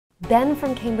Ben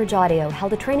from Cambridge Audio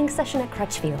held a training session at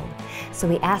Crutchfield, so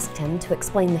we asked him to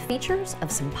explain the features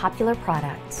of some popular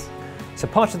products. So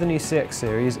part of the new CX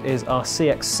series is our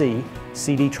CXC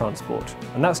CD transport,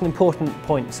 and that's an important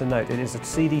point to note. It is a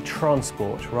CD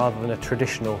transport rather than a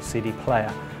traditional CD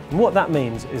player. And what that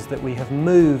means is that we have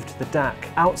moved the DAC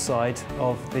outside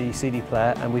of the CD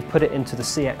player and we've put it into the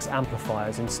CX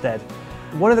amplifiers instead.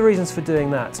 One of the reasons for doing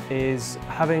that is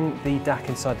having the DAC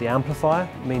inside the amplifier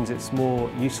means it's more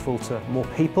useful to more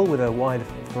people with a wide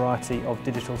variety of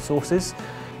digital sources.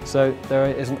 So there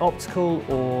is an optical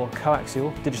or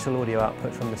coaxial digital audio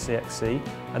output from the CXC,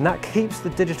 and that keeps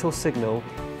the digital signal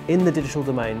in the digital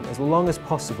domain as long as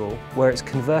possible, where it's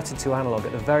converted to analog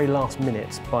at the very last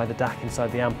minute by the DAC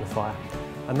inside the amplifier.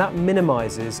 And that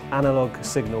minimises analog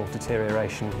signal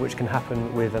deterioration, which can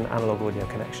happen with an analog audio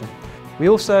connection. We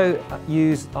also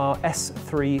use our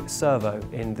S3 servo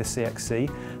in the CXC.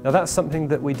 Now that's something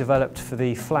that we developed for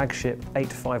the flagship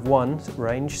 851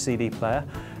 range CD player,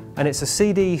 and it's a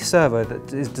CD servo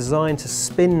that is designed to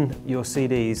spin your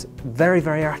CDs very,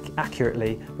 very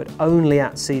accurately, but only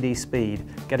at CD speed,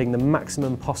 getting the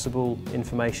maximum possible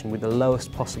information with the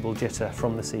lowest possible jitter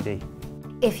from the CD.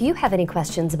 If you have any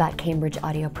questions about Cambridge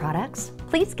Audio products,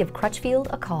 please give Crutchfield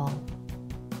a call.